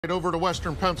Right over to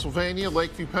Western Pennsylvania,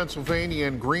 Lakeview, Pennsylvania,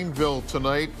 and Greenville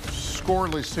tonight.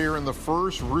 Scoreless here in the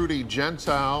first. Rudy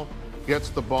Gentile gets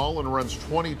the ball and runs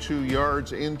 22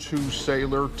 yards into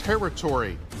Sailor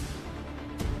territory.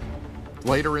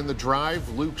 Later in the drive,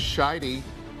 Luke Scheide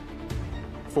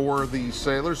for the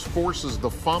Sailors forces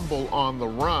the fumble on the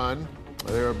run.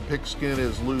 Their pigskin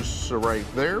is loose right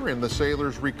there, and the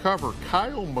Sailors recover.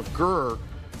 Kyle McGurr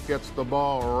gets the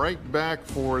ball right back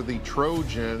for the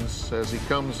Trojans as he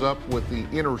comes up with the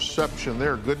interception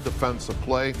there. Good defensive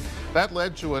play. That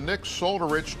led to a Nick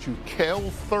Solderich to Kel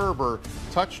Thurber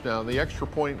touchdown. The extra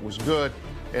point was good,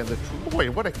 and boy,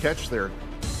 what a catch there.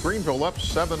 Greenville up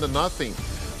 7-0.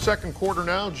 Second quarter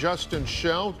now, Justin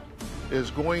Shell is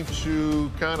going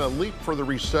to kind of leap for the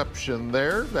reception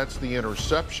there. That's the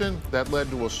interception. That led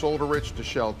to a Solderich to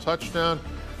Shell touchdown.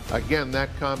 Again, that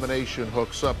combination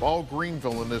hooks up. All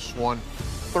Greenville in this one,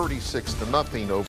 36-0 over